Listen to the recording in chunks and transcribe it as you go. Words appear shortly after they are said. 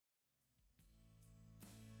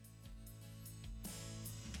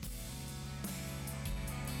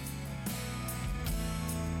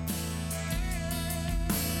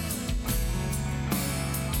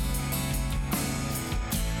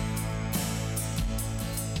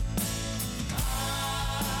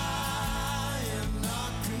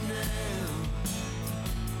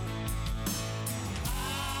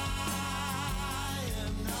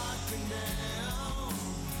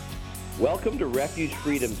Welcome to Refuge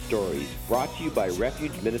Freedom Stories, brought to you by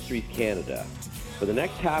Refuge Ministries Canada. For the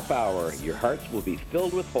next half hour, your hearts will be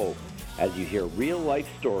filled with hope as you hear real-life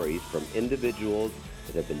stories from individuals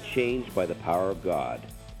that have been changed by the power of God.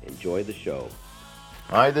 Enjoy the show.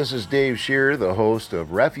 Hi, this is Dave Shearer, the host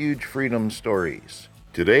of Refuge Freedom Stories.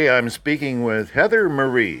 Today I'm speaking with Heather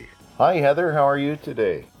Marie. Hi, Heather. How are you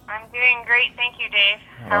today? I'm doing great. Thank you, Dave.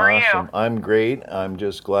 How are you? Awesome. I'm great. I'm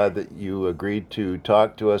just glad that you agreed to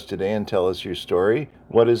talk to us today and tell us your story.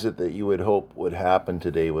 What is it that you would hope would happen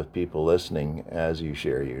today with people listening as you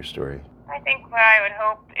share your story? I think what I would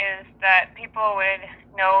hope is that people would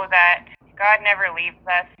know that God never leaves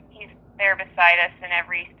us. He's there beside us in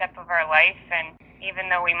every step of our life, and even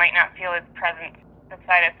though we might not feel His presence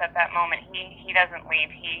beside us at that moment, He doesn't leave.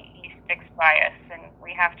 He sticks by us, and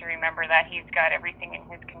we have to remember that He's got everything in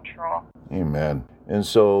His control. Amen. And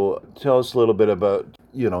so tell us a little bit about,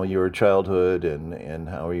 your childhood and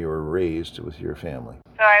how you were raised with your family.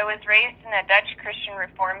 So I was raised in a Dutch Christian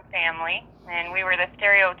Reformed family, and we were the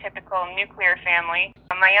stereotypical nuclear family.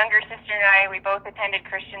 My younger sister and I, we both attended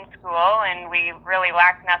Christian school, and we really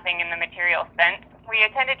lacked nothing in the material sense. We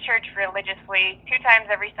attended church religiously 2 times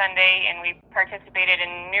every Sunday, and we participated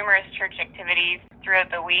in numerous church activities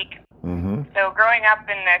throughout the week. So growing up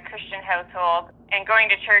in the Christian household and going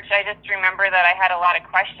to church, I just remember that I had a lot of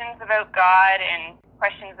questions about God and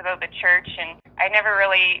questions about the church, and I never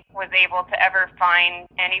really was able to ever find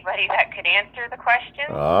anybody that could answer the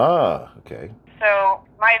questions. Ah, okay. So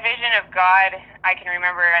my vision of God, I can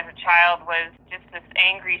remember as a child, was just this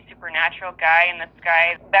angry supernatural guy in the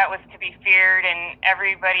sky that was to be feared, and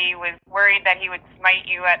everybody was worried that He would smite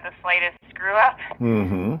you at the slightest screw-up.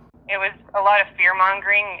 It was a lot of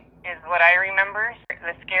fear-mongering is what I remember.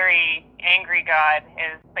 The scary, angry God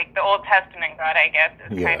is like the Old Testament God, I guess,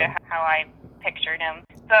 is kind of how I pictured Him.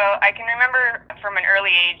 So I can remember from an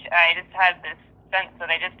early age, I just had this sense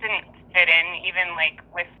that I just didn't fit in, even like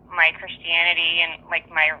with my Christianity and like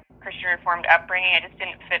my Christian Reformed upbringing. I just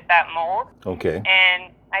didn't fit that mold. Okay.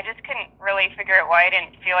 And I just couldn't really figure out why I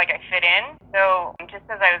didn't feel like I fit in. So just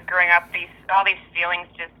as I was growing up, all these feelings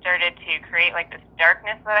just started to create like this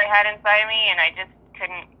darkness that I had inside me, and I just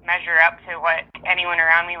couldn't measure up to what anyone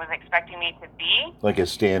around me was expecting me to be. Like a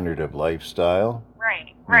standard of lifestyle?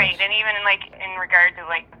 Right. Yes. And even in regard to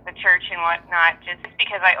like the church and whatnot, just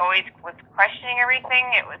because I always was questioning everything,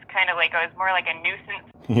 it was kind of like I was more like a nuisance.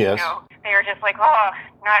 Yes. They were just like, oh,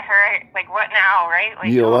 not her. Like, what now, right? Like,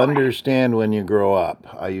 You'll understand when you grow up.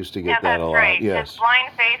 I used to get that a lot. Right. Yes.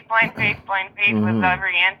 Blind faith was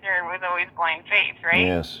every answer, was always blind faith, right?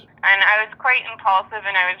 Yes. And I was quite impulsive,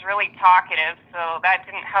 and I was really talkative, so that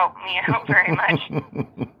didn't help me out very much.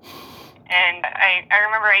 And I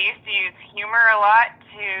remember I used to use humor a lot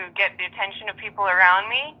to get the attention of people around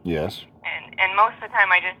me. Yes. And most of the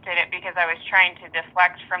time I just did it because I was trying to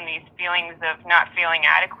deflect from these feelings of not feeling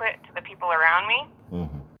adequate to the people around me.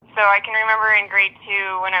 So I can remember in grade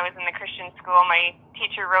 2 when I was in the Christian school, my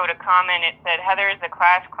teacher wrote a comment. It said, Heather is a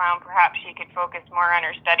class clown. Perhaps she could focus more on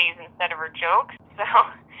her studies instead of her jokes. So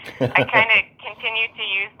I kind of continued to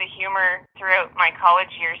use the humor throughout my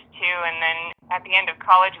college years too. And then at the end of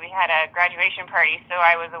college, we had a graduation party. So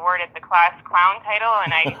I was awarded the class clown title.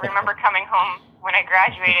 And I remember coming home when I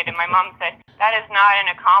graduated, and my mom said, that is not an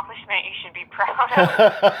accomplishment you should be proud of.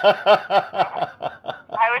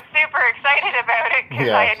 I was super excited about it because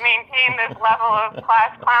I had maintained this level of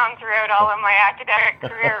class clown throughout all of my academic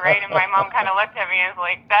career, right? And my mom kind of looked at me and was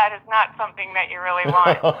like, that is not something that you really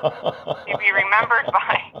want to be remembered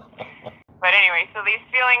by. But anyway, so these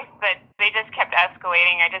feelings that they just kept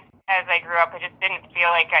escalating. As I grew up, I just didn't feel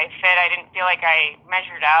like I fit. I didn't feel like I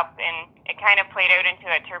measured up, and it kind of played out into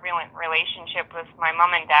a turbulent relationship with my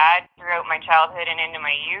mom and dad throughout my childhood and into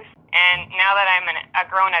my youth. And now that I'm a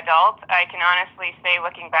grown adult, I can honestly say,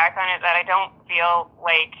 looking back on it, that I don't feel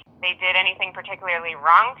like they did anything particularly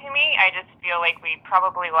wrong to me. I just feel like we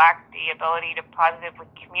probably lacked the ability to positively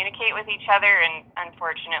communicate with each other, and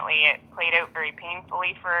unfortunately it played out very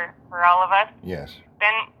painfully for all of us. Yes.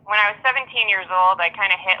 Then when I was 17 years old, I kind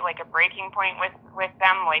of hit like a breaking point with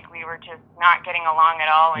them. Like we were just not getting along at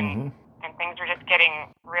all, and things were just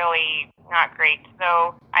getting really not great.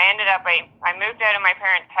 So I ended up, I moved out of my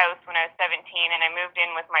parents' house when I was 17, and I moved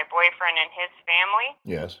in with my boyfriend and his family.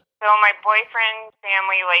 Yes. So my boyfriend's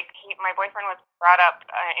family, my boyfriend was brought up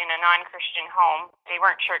in a non-Christian home. They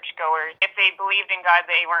weren't churchgoers. If they believed in God,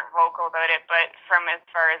 they weren't vocal about it, but from as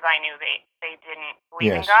far as I knew, they didn't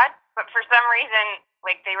believe in God. But for some reason,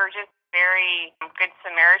 they were just very good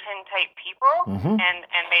Samaritan type people,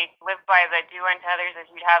 and they lived by the do unto others as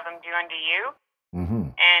you'd have them do unto you.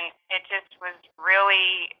 And it just was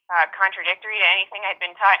really contradictory to anything I'd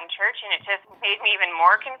been taught in church, and it just made me even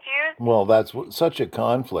more confused. Well, that's such a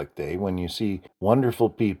conflict, when you see wonderful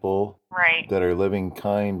people that are living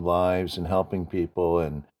kind lives and helping people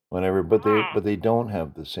and whatever, but they don't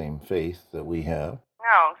have the same faith that we have.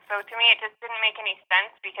 No, so to me it just didn't make any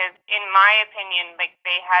sense, because in my opinion, like,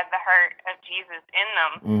 they had the heart of Jesus in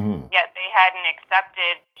them, yet they hadn't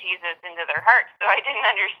accepted Jesus into their hearts. So I didn't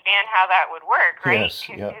understand how that would work, right? Yes,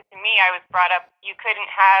 yeah. To me, I was brought up, you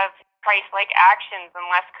couldn't have Christ-like actions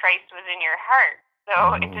unless Christ was in your heart. So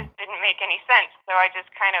it just didn't make any sense. So I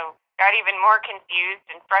just kind of got even more confused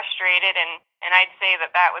and frustrated, and I'd say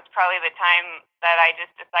that was probably the time that I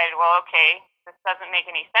just decided, well, okay, this doesn't make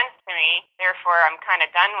any sense to me, therefore I'm kind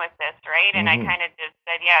of done with this, right? And I kind of just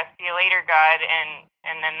said, yeah, see you later, God,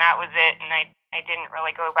 and then that was it, and I didn't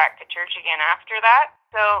really go back to church again after that.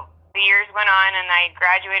 So the years went on, and I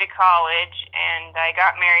graduated college, and I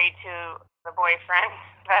got married to the boyfriend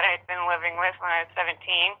that I'd been living with when I was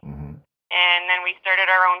 17, and then we started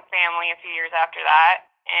our own family a few years after that.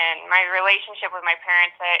 And my relationship with my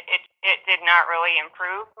parents, it did not really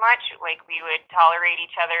improve much. Like, we would tolerate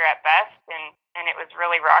each other at best, and it was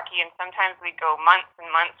really rocky. And sometimes we'd go months and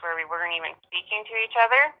months where we weren't even speaking to each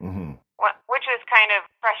other, which was kind of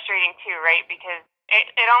frustrating too, right? Because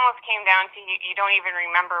it almost came down to you don't even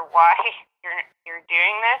remember why you're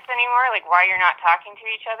doing this anymore, like why you're not talking to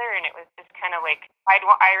each other. And it was just kind of like,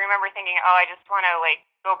 I remember thinking, oh, I just want to like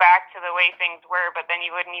go back to the way things were, but then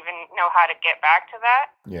you wouldn't even know how to get back to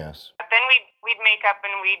that. Yes. But then we'd make up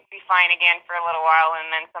and we'd be fine again for a little while,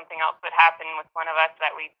 and then something else would happen with one of us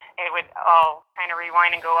that it would all kind of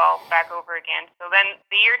rewind and go all back over again. So then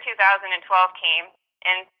the year 2012 came,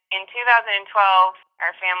 and in 2012,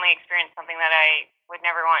 our family experienced something that I would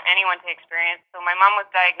never want anyone to experience. So my mom was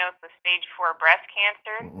diagnosed with stage 4 breast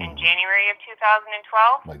cancer in January of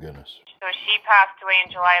 2012. My goodness. So she passed away in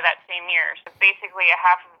July of that same year. So basically a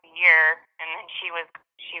half of the year, and then she was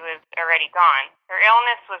already gone. Her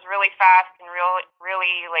illness was really fast and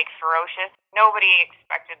really like ferocious. Nobody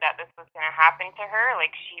expected that this was going to happen to her.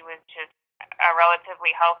 Like, she was just a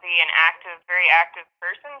relatively healthy and very active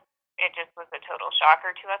person. It just was a total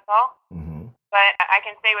shocker to us all. But I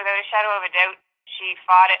can say without a shadow of a doubt, she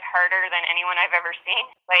fought it harder than anyone I've ever seen.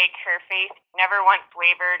 Like, her faith never once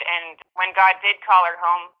wavered, and when God did call her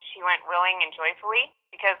home, she went willing and joyfully,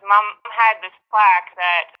 because Mom had this plaque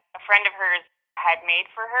that a friend of hers had made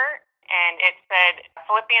for her, and it said,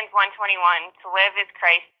 Philippians 1:21, to live is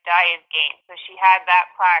Christ, die is gain. So she had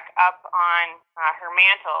that plaque up on her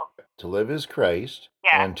mantle. To live is Christ,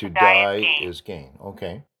 and to die is gain.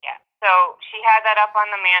 Okay. Yeah. So she had that up on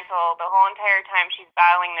the mantle the whole entire time she's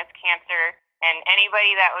battling this cancer, and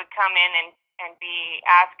anybody that would come in and be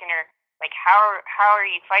asking her, like, how are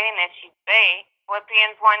you fighting this, she'd say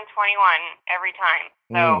Philippians 1:21 every time.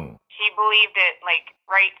 So she believed it, like,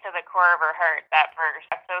 right to the core of her heart, that verse.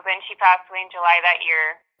 So then she passed away in July that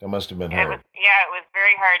year. That must have been hard. It was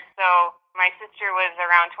very hard. So my sister was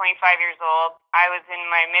around 25 years old. I was in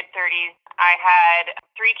my mid-30s. I had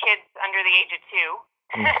 3 kids under the age of 2.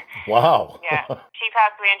 Wow. Yeah. She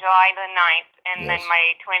passed away on July the 9th, and then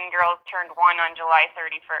my twin girls turned 1 on July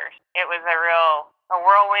 31st. It was a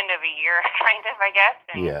whirlwind of a year, kind of, I guess.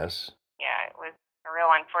 And yes. Yeah, it was a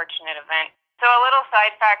real unfortunate event. So a little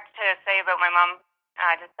side fact to say about my mom,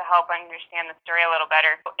 just to help understand the story a little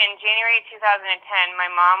better. In January 2010,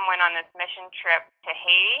 my mom went on this mission trip to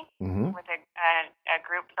Haiti with a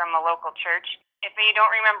group from a local church. If you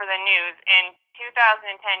don't remember the news, in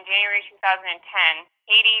January 2010,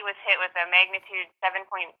 Haiti was hit with a magnitude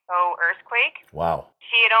 7.0 earthquake. Wow.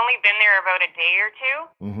 She had only been there about a day or two,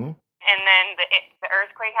 and then the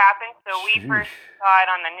earthquake happened, so we first saw it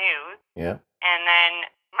on the news. Yeah. And then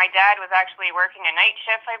my dad was actually working a night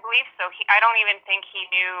shift, I believe, so I don't even think he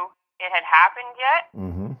knew it had happened yet.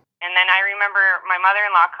 And then I remember my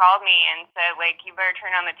mother-in-law called me and said, like, you better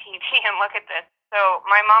turn on the TV and look at this. So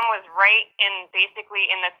my mom was basically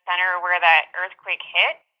in the center where that earthquake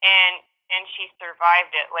hit, and she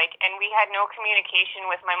survived it. Like, and we had no communication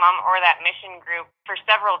with my mom or that mission group for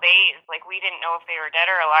several days. Like, we didn't know if they were dead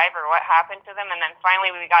or alive or what happened to them. And then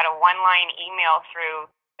finally we got a one-line email through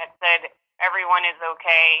that said, everyone is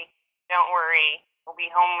okay, don't worry, we'll be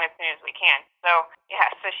home as soon as we can. So, yeah,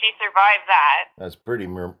 so she survived that. That's pretty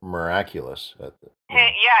miraculous.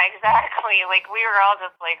 Yeah, exactly. Like, we were all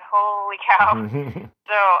just like, holy cow.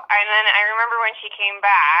 So, and then I remember when she came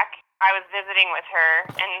back, I was visiting with her,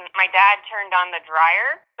 and my dad turned on the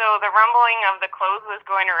dryer. So the rumbling of the clothes was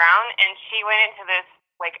going around, and she went into this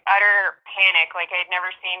like utter panic like I'd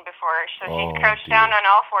never seen before. So she's crouched down on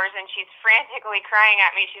all fours and she's frantically crying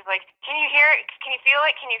at me. She's like, "Can you hear it? Can you feel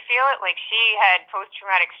it? Can you feel it?" Like she had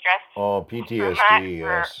post-traumatic stress. PTSD,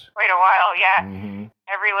 yes. For quite a while, yeah. Mm-hmm.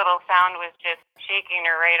 Every little sound was just shaking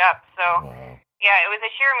her right up. So, yeah, it was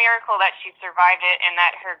a sheer miracle that she survived it and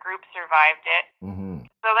that her group survived it. Mm-hmm.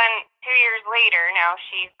 So then 2 years later, now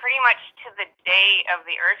she's pretty much to the day of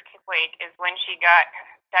the earthquake is when she got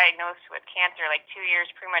diagnosed with cancer, like 2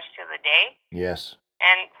 years pretty much to the day. Yes.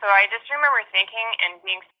 And so I just remember thinking and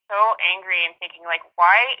being so angry and thinking, like,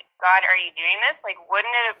 why, God, are you doing this? Like, wouldn't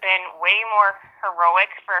it have been way more heroic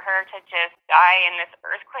for her to just die in this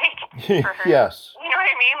earthquake? For her, yes. You know what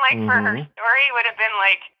I mean? Like, for her story would have been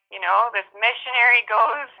like, you know, this missionary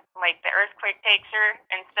goes, like the earthquake takes her,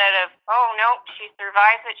 instead of, oh, no, she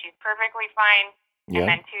survives it, she's perfectly fine. Yep. And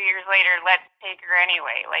then 2 years later, let's take her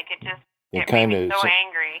anyway. Like, it made me so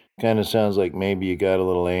angry. Kind of sounds like maybe you got a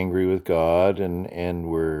little angry with God and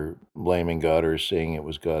were blaming God or saying it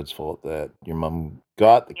was God's fault that your mom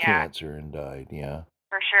got the cancer and died. Yeah.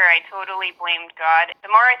 For sure, I totally blamed God.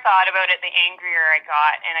 The more I thought about it, the angrier I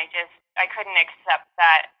got, and I couldn't accept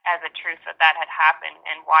that as a truth that had happened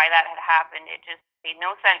and why that had happened. It just made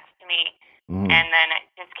no sense to me. And then it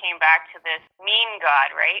just came back to this mean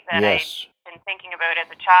God, right? That I'd been thinking about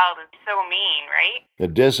as a child is so mean, right?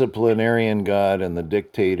 The disciplinarian God and the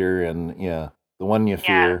dictator and, the one you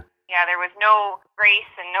fear. Yeah, there was no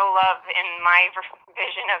grace and no love in my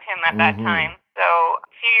vision of him at that time. So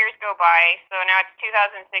a few years go by. So now it's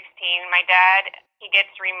 2016. My dad, he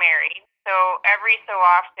gets remarried. So every so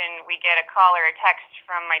often we get a call or a text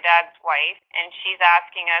from my dad's wife, and she's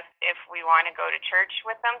asking us if we want to go to church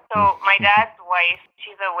with them. So my dad's wife,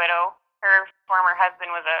 she's a widow. Her former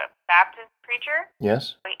husband was a Baptist preacher.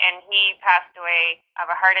 Yes. And he passed away of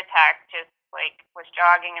a heart attack, just like was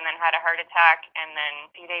jogging and then had a heart attack, and then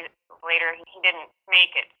a few days later he didn't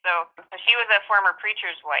make it. So she was a former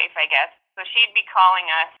preacher's wife, I guess. So she'd be calling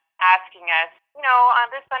us, asking us, you know, on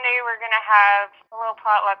this Sunday we're going to have a little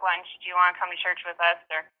potluck lunch. Do you want to come to church with us?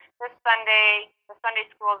 Or this Sunday, the Sunday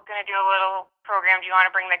school is going to do a little program. Do you want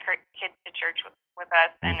to bring the kids to church with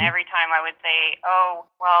us? And every time I would say, oh,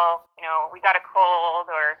 well, you know, we got a cold,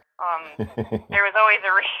 or there was always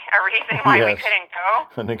a reason why we couldn't go.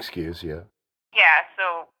 An excuse, yeah. Yeah,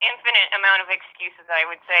 so infinite amount of excuses, I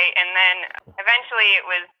would say. And then eventually it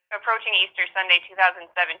was approaching Easter Sunday 2017,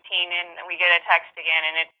 and we get a text again,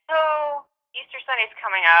 and it's, so Easter Sunday's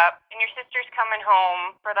coming up, and your sister's coming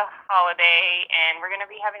home for the holiday, and we're going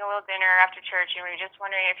to be having a little dinner after church, and we were just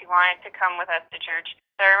wondering if you wanted to come with us to church.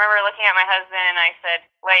 So I remember looking at my husband, and I said,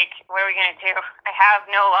 like, what are we going to do? I have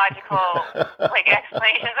no logical,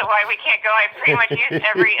 explanations of why we can't go. I pretty much used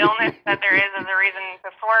every illness that there is as a reason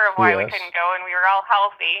before of why we couldn't go, and we were all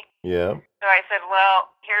healthy. Yeah. So I said,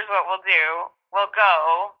 well, here's what we'll do. We'll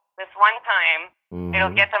go this one time.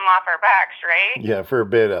 It'll get them off our backs, right? Yeah, for a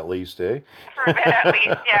bit at least, eh? For a bit at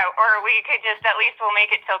least, yeah. Or we could just, at least we'll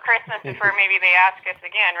make it till Christmas before maybe they ask us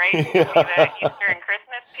again, right? We'll be the Easter and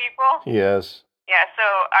Christmas people. Yes. Yeah, so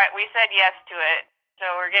we said yes to it.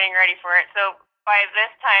 So we're getting ready for it. So by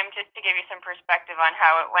this time, just to give you some perspective on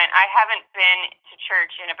how it went, I haven't been to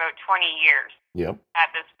church in about 20 years. Yep.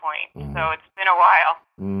 At this point. So it's been a while.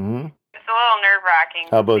 It's a little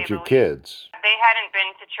nerve-wracking. How about your kids? They hadn't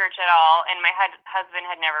been to church at all, and my husband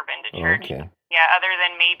had never been to church. Okay. Yeah, other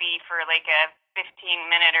than maybe for like a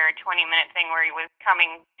 15-minute or 20-minute thing where he was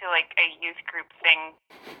coming to like a youth group thing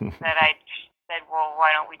that I said, well,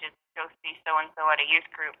 why don't we just go see so-and-so at a youth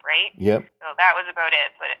group, right? Yep. So that was about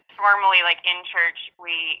it. But formally, like in church,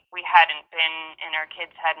 we hadn't been, and our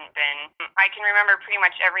kids hadn't been. I can remember pretty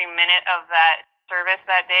much every minute of that service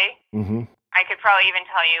that day. I could probably even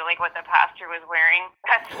tell you like what the pastor was wearing.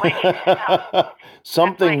 That's like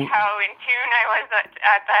something. That's like how in tune I was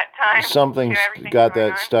at that time. Something got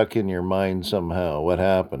that stuck in your mind somehow. What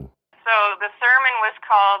happened? So the sermon was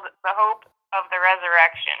called "The Hope of the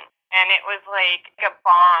Resurrection," and it was like a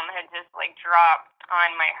bomb had just like dropped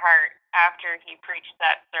on my heart after he preached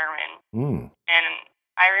that sermon. And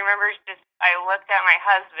I remember I looked at my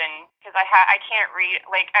husband, because I can't read,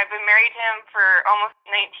 like, I've been married to him for almost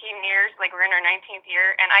 19 years, like, we're in our 19th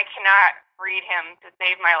year, and I cannot read him to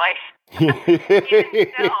save my life. Even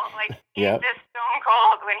still, like, he's just stone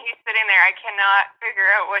cold when he's sitting there. I cannot figure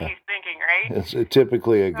out what he's thinking, right? It's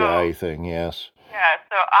typically a guy thing, yes. Yeah,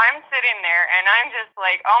 so I'm sitting there, and I'm just,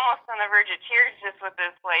 like, almost on the verge of tears just with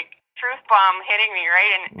this, like, truth bomb hitting me,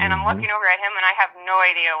 right? And I'm looking over at him, and I have no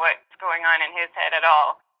idea what's going on in his head at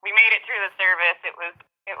all. We made it through the service. It was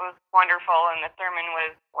it was wonderful, and the sermon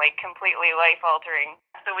was like completely life-altering.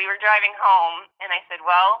 So we were driving home, and I said,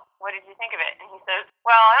 well, what did you think of it? And he says,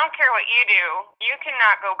 well, I don't care what you do. You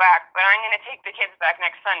cannot go back, but I'm going to take the kids back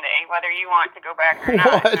next Sunday, whether you want to go back or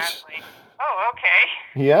not. What? And I was like, oh, okay.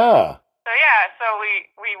 Yeah. So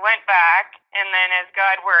we went back, and then as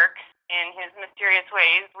God works in his mysterious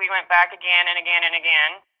ways, we went back again and again and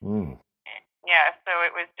again. Mm. Yeah, so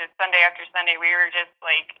it was just Sunday after Sunday, we were just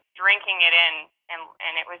like drinking it in,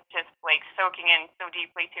 and it was just like soaking in so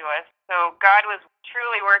deeply to us. So God was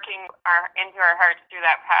truly working into our hearts through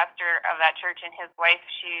that pastor of that church and his wife.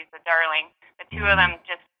 She's a darling. The two of them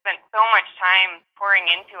just spent so much time pouring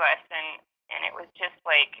into us, and it was just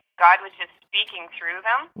like God was just speaking through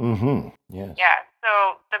them. Mm-hmm. Yes. Yeah,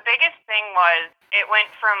 so the biggest thing was it went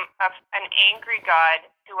from an angry God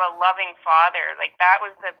to a loving Father. Like, that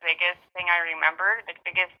was the biggest thing I remember. The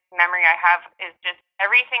biggest memory I have is just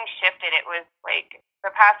everything shifted. It was like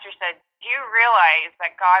the pastor said, do you realize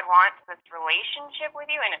that God wants this relationship with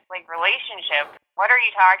you? And it's like, relationship? What are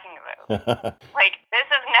you talking about? Like, this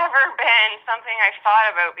has never been something I've thought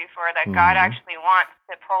about before, that God actually wants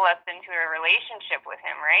to pull us into a relationship with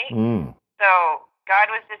him, right? So God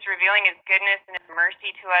was just revealing his goodness and his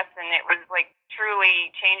mercy to us, and it was like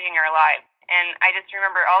truly changing our lives. And I just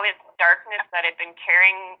remember all this darkness that had been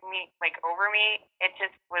carrying me, like, over me, it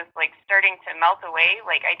just was like starting to melt away.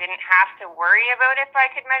 Like, I didn't have to worry about if I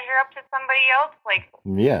could measure up to somebody else. Like,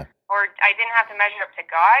 yeah. Or I didn't have to measure up to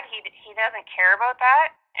God. He doesn't care about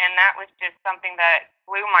that. And that was just something that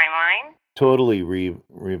blew my mind. Totally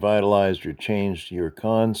revitalized or changed your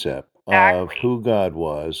concept of who God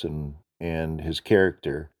was and his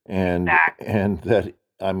character, and that,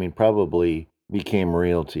 I mean, probably became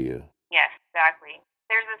real to you. Yes, exactly.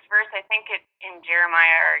 There's this verse, I think it's in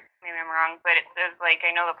Jeremiah, or maybe I'm wrong, but it says, like,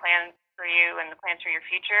 I know the plans for you and the plans for your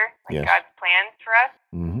future, like God's plans for us.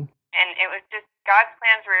 Mm-hmm. And it was just, God's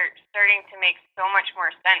plans were starting to make so much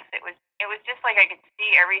more sense. It was just like I could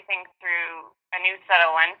see everything through a new set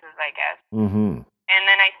of lenses, I guess. Mm-hmm. And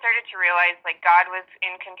then I started to realize, like, God was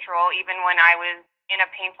in control even when I was in a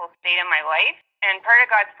painful state in my life. And part of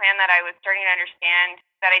God's plan that I was starting to understand,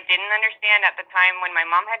 that I didn't understand at the time when my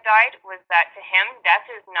mom had died, was that to him, death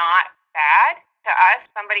is not bad. To us,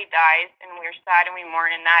 somebody dies, and we're sad and we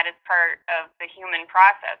mourn, and that is part of the human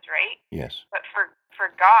process, right? Yes. But for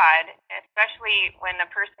God, especially when the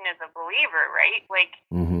person is a believer, right? Like,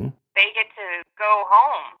 they get to go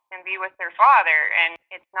home and be with their Father, and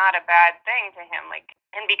it's not a bad thing to him. Like,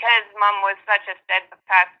 and because Mom was such a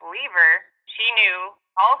steadfast believer, she knew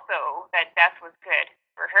also that death was good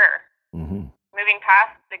for her. Moving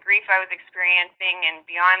past the grief I was experiencing and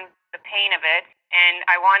beyond the pain of it, and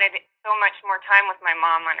I wanted so much more time with my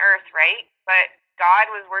mom on earth, right? But God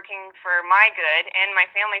was working for my good and my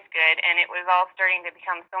family's good, and it was all starting to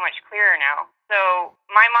become so much clearer now. So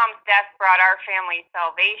my mom's death brought our family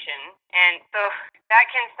salvation, and so that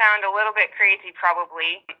can sound a little bit crazy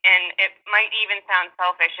probably, and it might even sound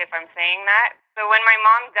selfish if I'm saying that. So when my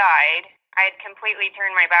mom died, I had completely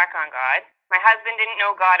turned my back on God. My husband didn't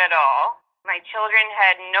know God at all. My children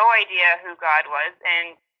had no idea who God was,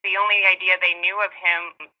 and the only idea they knew of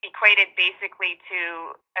him equated basically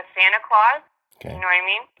to a Santa Claus. Okay. You know what I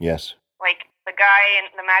mean? Yes. Like the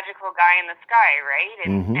magical guy in the sky, right?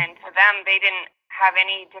 And to them, they didn't have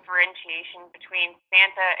any differentiation between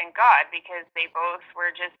Santa and God, because they both were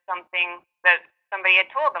just something that somebody had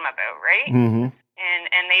told them about, right?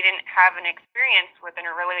 And they didn't have an experience within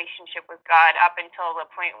a relationship with God up until the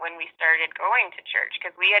point when we started going to church,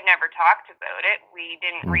 because we had never talked about it. We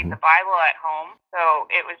didn't read the Bible at home. So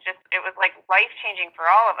it was like life-changing for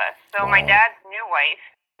all of us. So my dad's new wife,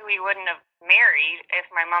 who he wouldn't have married if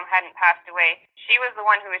my mom hadn't passed away, she was the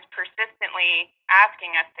one who was persistently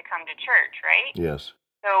asking us to come to church, right? Yes.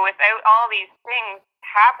 So without all these things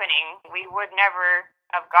happening, we would never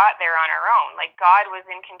have got there on our own. Like, God was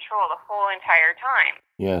in control the whole entire time.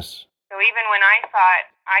 Yes. So even when I thought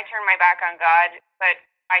I turned my back on God, but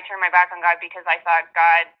I turned my back on God because I thought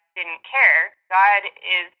God didn't care, God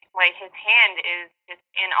is, like, his hand is just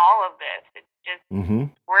in all of this. It's just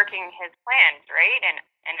working his plans, right? And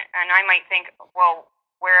I might think, well,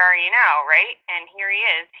 where are you now, right? And here he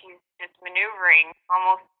is. He's just maneuvering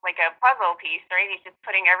almost like a puzzle piece, right? He's just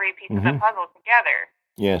putting every piece of the puzzle together.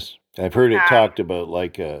 Yes, I've heard it talked about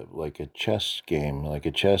like a chess game, like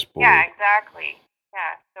a chessboard. Yeah, exactly.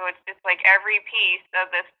 Yeah, so it's just like every piece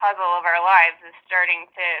of this puzzle of our lives is starting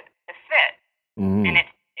to fit, and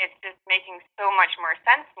it's just making so much more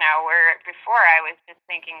sense now. Where before I was just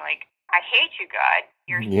thinking, like, I hate you, God.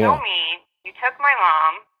 You're so mean. You took my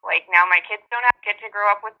mom. like, now my kids don't get to grow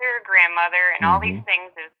up with their grandmother, and all these things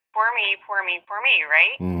is for me,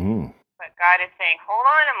 right? Mm-hmm. But God is saying, hold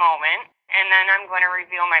on a moment, and then I'm going to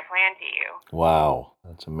reveal my plan to you. Wow,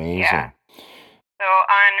 that's amazing. Yeah. So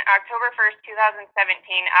on October 1st, 2017,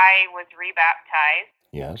 I was rebaptized.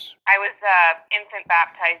 Yes. I was infant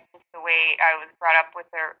baptized, just the way I was brought up with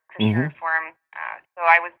the Christian Reform. So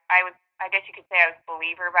I guess you could say I was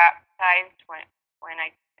believer baptized when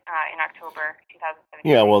I in October 2017.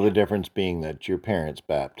 Yeah, well, the difference being that your parents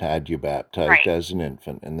had you baptized as an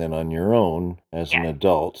infant, and then on your own as an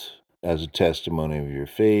adult, as a testimony of your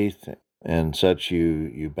faith and such,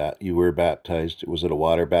 you were baptized. Was it a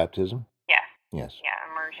water baptism? Yes. Yes. Yeah,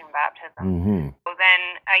 immersion baptism. Mm-hmm. So then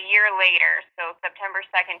a year later, so September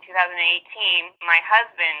 2nd, 2018, my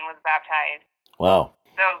husband was baptized. Wow.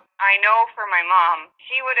 So I know for my mom,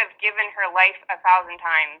 she would have given her life 1,000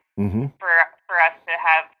 times for us to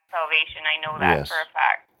have salvation. I know that for a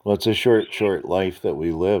fact. Well, it's a short life that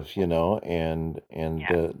we live, and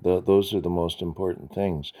those are the most important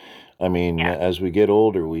things. I mean, as we get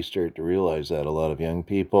older, we start to realize that a lot of young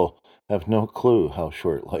people have no clue how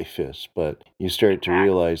short life is, but you start to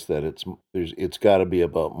realize that it's got to be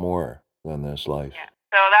about more than this life. Yeah.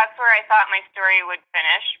 So that's where I thought my story would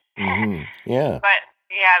finish. Yeah. But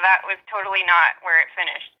yeah, that was totally not where it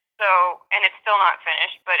finished. So, and it's still not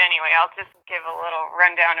finished, but anyway, I'll just give a little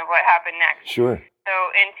rundown of what happened next. Sure. So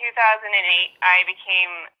in 2008, I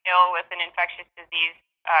became ill with an infectious disease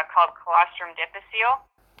called Colostrum difficile,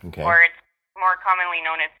 or it's more commonly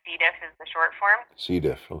known as C. diff is the short form. C.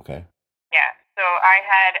 diff, okay. Yeah, so I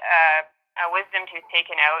had a wisdom tooth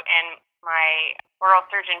taken out, and my oral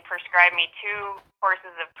surgeon prescribed me 2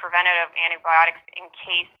 courses of preventative antibiotics in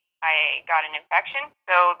case I got an infection.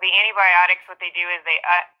 So the antibiotics, what they do is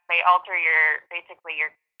they alter your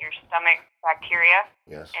stomach bacteria,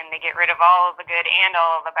 and they get rid of all of the good and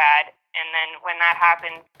all of the bad. And then when that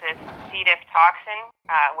happens, this C. diff toxin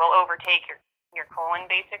will overtake your colon,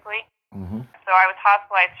 basically. So I was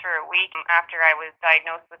hospitalized for a week after I was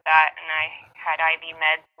diagnosed with that, and I had IV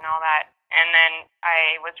meds and all that. And then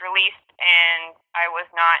I was released, and I was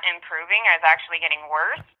not improving. I was actually getting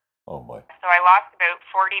worse. Oh, boy. So I lost about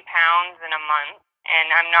 40 pounds in a month,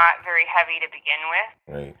 and I'm not very heavy to begin with.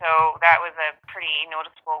 Right. So that was a pretty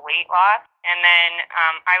noticeable weight loss. And then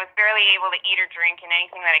I was barely able to eat or drink, and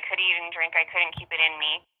anything that I could eat and drink, I couldn't keep it in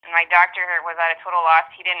me. And my doctor was at a total loss.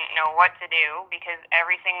 He didn't know what to do because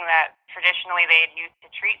everything that traditionally they had used to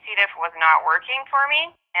treat C. diff was not working for me.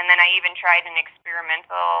 And then I even tried an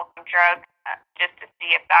experimental drug just to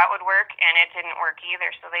see if that would work, and it didn't work either.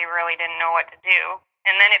 So they really didn't know what to do.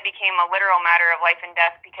 And then it became a literal matter of life and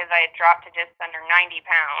death because I had dropped to just under 90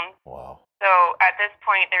 pounds. Wow. So at this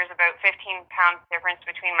point, there's about 15 pounds difference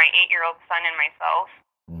between my 8-year-old son and myself.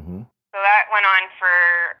 So that went on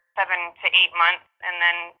for 7 to 8 months. And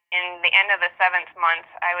then in the end of the 7th month,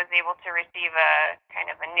 I was able to receive a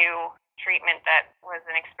kind of a new treatment that was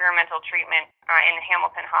an experimental treatment in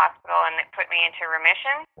Hamilton Hospital, and it put me into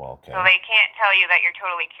remission. Okay. So they can't tell you that you're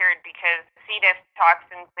totally cured because C. diff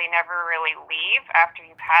toxins, they never really leave after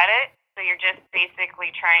you've had it. So you're just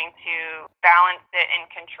basically trying to balance it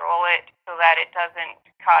and control it so that it doesn't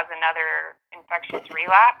cause another infectious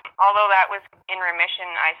relapse. Although that was in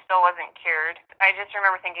remission, I still wasn't cured. I just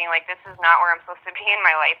remember thinking, like, this is not where I'm supposed to be in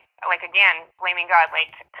my life. Like, again, blaming God,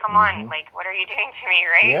 like, come on, like, what are you doing to me,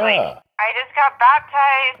 right? Yeah. Like, I just got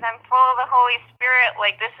baptized. I'm full of the Holy Spirit.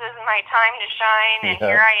 Like, this is my time to shine. And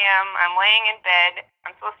here I am. I'm laying in bed.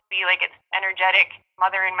 I'm supposed to be, like, an energetic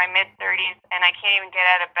mother in my mid-30s, and I can't even get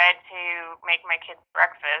out of bed to make my kids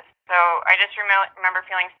breakfast. So I just remember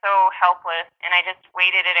feeling so helpless, and I just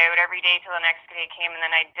waited it out every day till the next day came, and then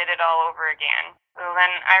I did it all over again. So then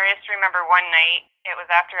I just remember one night, it was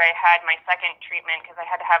after I had my second treatment, because I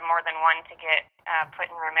had to have more than one to get put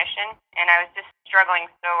in remission, and I was just struggling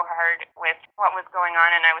so hard with what was going on,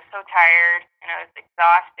 and I was so tired, and I was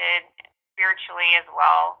exhausted spiritually as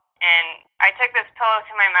well. And I took this pillow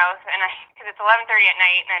to my mouth, and because it's 11:30 at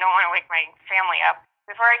night, and I don't want to wake my family up.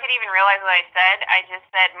 Before I could even realize what I just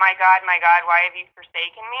said, my God, why have you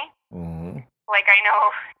forsaken me? Like, I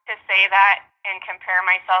know to say that and compare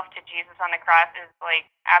myself to Jesus on the cross is, like,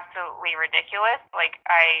 absolutely ridiculous. Like,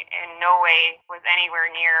 I in no way was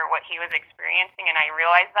anywhere near what he was experiencing, and I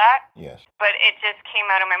realized that. Yes. But it just came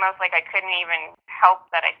out of my mouth like I couldn't even help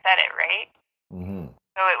that I said it, right?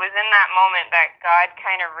 So it was in that moment that God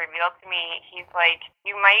kind of revealed to me, he's like,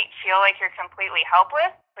 you might feel like you're completely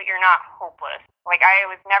helpless, but you're not hopeless. Like, I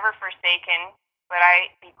was never forsaken, but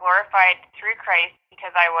I be glorified through Christ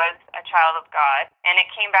because I was a child of God. And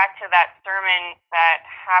it came back to that sermon that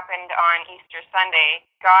happened on Easter Sunday.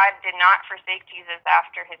 God did not forsake Jesus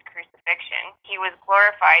after his crucifixion. He was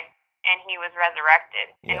glorified and he was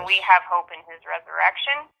resurrected. Yes. And we have hope in his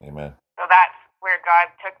resurrection. Amen. So that's where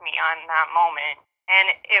God took me on that moment. And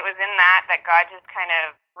it was in that God just kind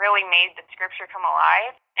of really made the scripture come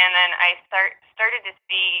alive. And then I started to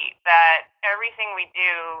see that everything we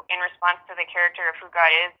do in response to the character of who God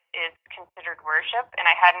is considered worship. And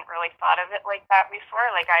I hadn't really thought of it like that before.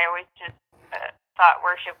 Like, I always just thought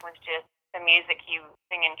worship was just the music you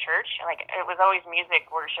sing in church. Like, it was always music.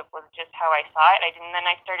 Worship was just how I saw it. And then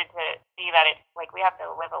I started to see that it's like we have to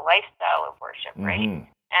live a lifestyle of worship, right?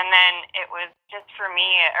 And then it was just for me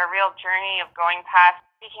a real journey of going past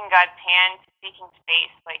seeking God's hand to seeking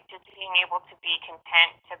space, like just being able to be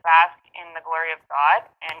content to bask in the glory of God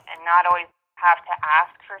and not always have to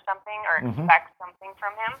ask for something or expect something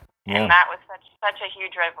from him. Yeah. And that was such a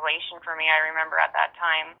huge revelation for me, I remember at that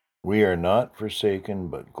time. We are not forsaken,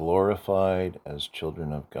 but glorified as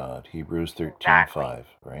children of God. Hebrews 13:5,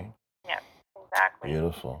 right? Yeah, exactly.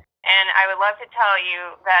 Beautiful. And I would love to tell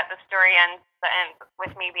you that the story ends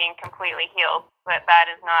with me being completely healed, but that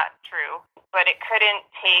is not true. But it couldn't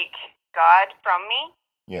take God from me.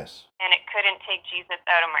 Yes. And it couldn't take Jesus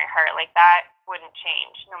out of my heart. Like, that wouldn't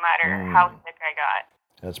change no matter how sick I got.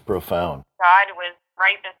 That's profound. God was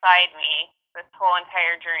right beside me this whole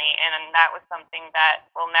entire journey, and that was something that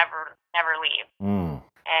will never leave.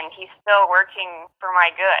 And he's still working for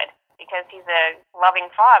my good because he's a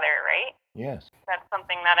loving father, right? Yes. That's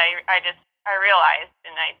something that I realized,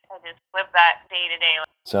 and I just live that day to day.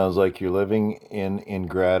 Sounds like you're living in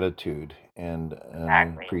gratitude and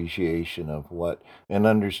Exactly. appreciation of what, and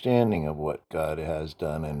understanding of what God has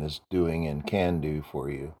done and is doing and can do for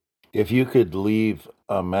you. If you could leave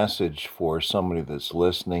a message for somebody that's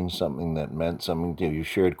listening, something that meant something to you, you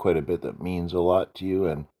shared quite a bit that means a lot to you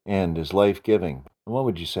and is life-giving, what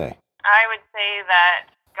would you say? I would say that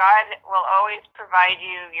God will always provide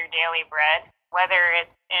you your daily bread, whether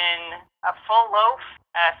it's in a full loaf,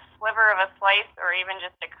 a sliver of a slice, or even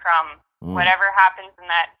just a crumb. Whatever happens in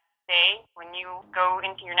that day, when you go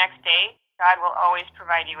into your next day, God will always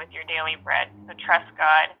provide you with your daily bread. So trust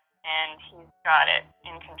God, and he's got it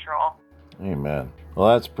in control. Amen.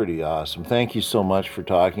 Well, that's pretty awesome. Thank you so much for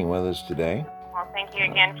talking with us today. Well, thank you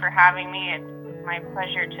again for having me. It's my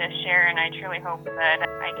pleasure to share, and I truly hope that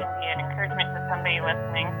I can be an encouragement to somebody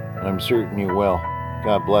listening. I'm certain you will.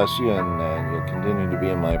 God bless you, and you'll continue to be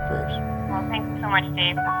in my prayers. Well, thank you so much,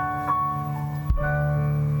 Dave.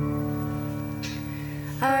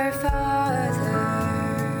 Our Father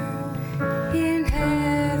in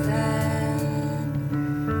heaven,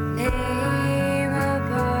 name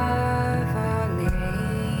above all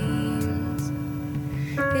names,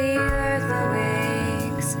 the earth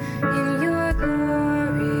awakes in your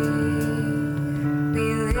glory.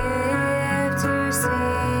 We live to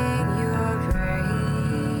sing your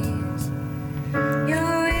praise.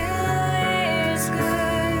 Your will is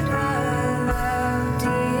good, love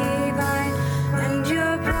divine, and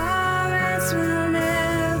your promise will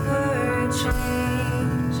never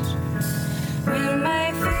change. When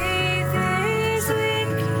my faith is weak,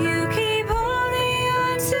 you keep holding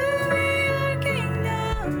on to me. Your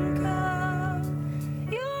kingdom come,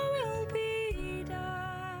 your will be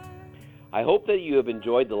done. I hope that you have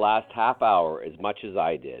enjoyed the last half hour as much as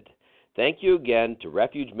I did. Thank you again to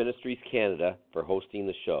Refuge Ministries Canada for hosting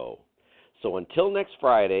the show. So until next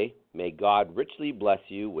Friday, may God richly bless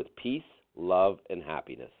you with peace, love, and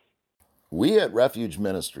happiness. We at Refuge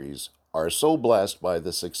Ministries are so blessed by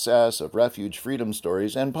the success of Refuge Freedom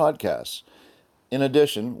Stories and podcasts. In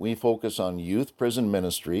addition, we focus on youth prison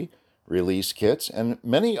ministry, release kits, and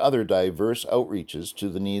many other diverse outreaches to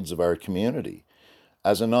the needs of our community.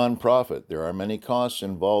 As a nonprofit, there are many costs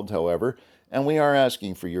involved, however, and we are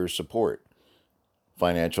asking for your support.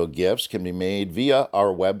 Financial gifts can be made via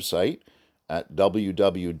our website at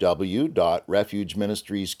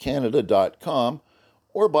www.refugeministriescanada.com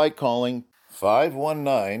or by calling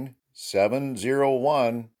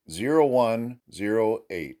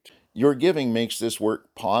 519-701-0108. Your giving makes this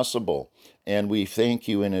work possible, and we thank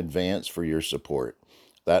you in advance for your support.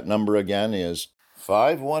 That number again is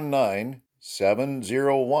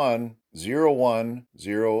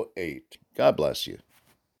 519-701-0108. God bless you.